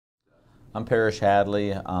I'm Parrish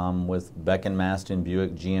Hadley. I'm with Beck & Maston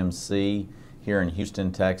Buick GMC here in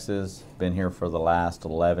Houston, Texas. Been here for the last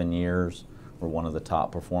 11 years. We're one of the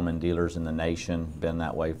top performing dealers in the nation. Been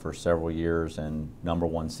that way for several years, and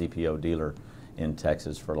 #1 CPO dealer in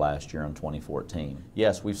Texas for last year in 2014.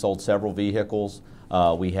 Yes, we've sold several vehicles.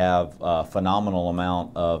 We have a phenomenal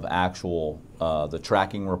amount of actual, the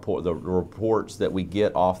tracking report, the reports that we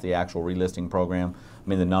get off the actual relisting program. I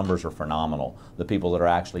mean, the numbers are phenomenal. The people that are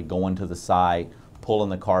actually going to the site, pulling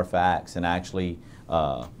the CARFAX and actually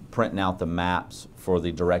printing out the maps for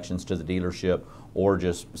the directions to the dealership, or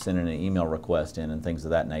just sending an email request in and things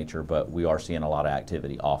of that nature, but we are seeing a lot of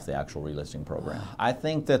activity off the actual relisting program. I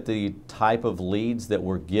think that the type of leads that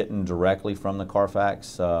we're getting directly from the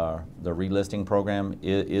CARFAX, the relisting program,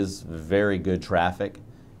 is very good traffic.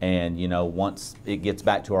 And you know, once it gets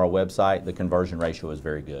back to our website, the conversion ratio is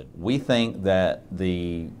very good. We think that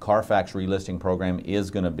the CARFAX relisting program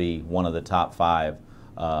is going to be one of the top 5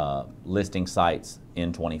 listing sites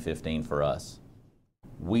in 2015 for us.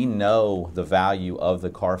 We know the value of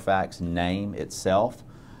the CARFAX name itself.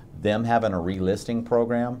 Them having a relisting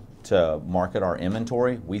program to market our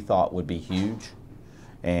inventory, we thought would be huge,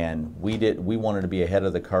 and we wanted to be ahead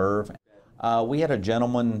of the curve. We had a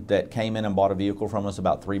gentleman that came in and bought a vehicle from us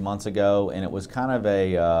about 3 months ago, and it was kind of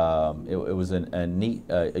a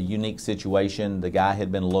unique situation. The guy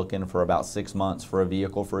had been looking for about 6 months for a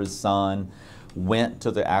vehicle for his son, went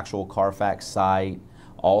to the actual CARFAX site,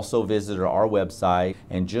 also visited our website,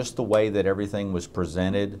 and just the way that everything was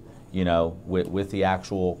presented, you know, with the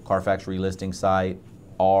actual CARFAX relisting site,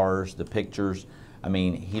 ours, the pictures. I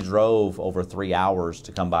mean, he drove over 3 hours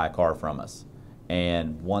to come buy a car from us.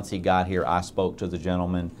 And once he got here, I spoke to the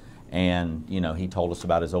gentleman, and you know, he told us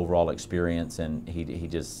about his overall experience, and he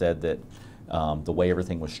just said that the way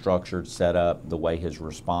everything was structured, set up, the way his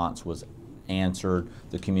response was answered,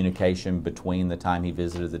 the communication between the time he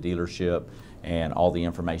visited the dealership and all the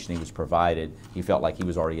information he was provided, he felt like he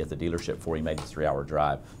was already at the dealership before he made his 3-hour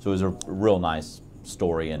drive. So it was a real nice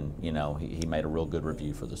story, and you know, he made a real good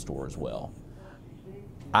review for the store as well.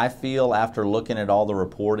 I feel, after looking at all the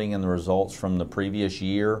reporting and the results from the previous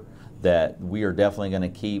year, that we are definitely going to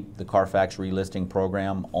keep the CARFAX relisting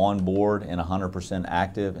program on board and 100%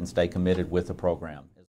 active and stay committed with the program.